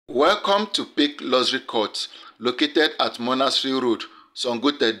Welcome to Peak Luxury Court, located at Monastery Road,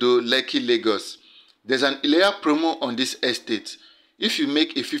 Sangotedo, Lekki, Lagos. There's an Ilea promo on this estate. If you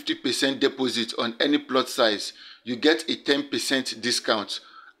make a 50% deposit on any plot size, you get a 10% discount.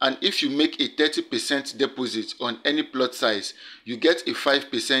 And if you make a 30% deposit on any plot size, you get a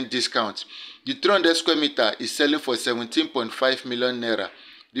 5% discount. The 300 square meter is selling for 17.5 million naira.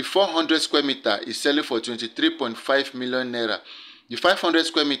 The 400 square meter is selling for 23.5 million naira. The 500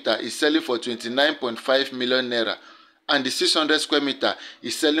 square meter is selling for 29.5 million naira, and the 600 square meter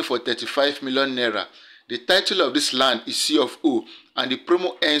is selling for 35 million naira. The title of this land is C of O, and the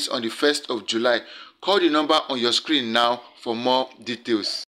promo ends on the 1st of July. Call the number on your screen now for more details.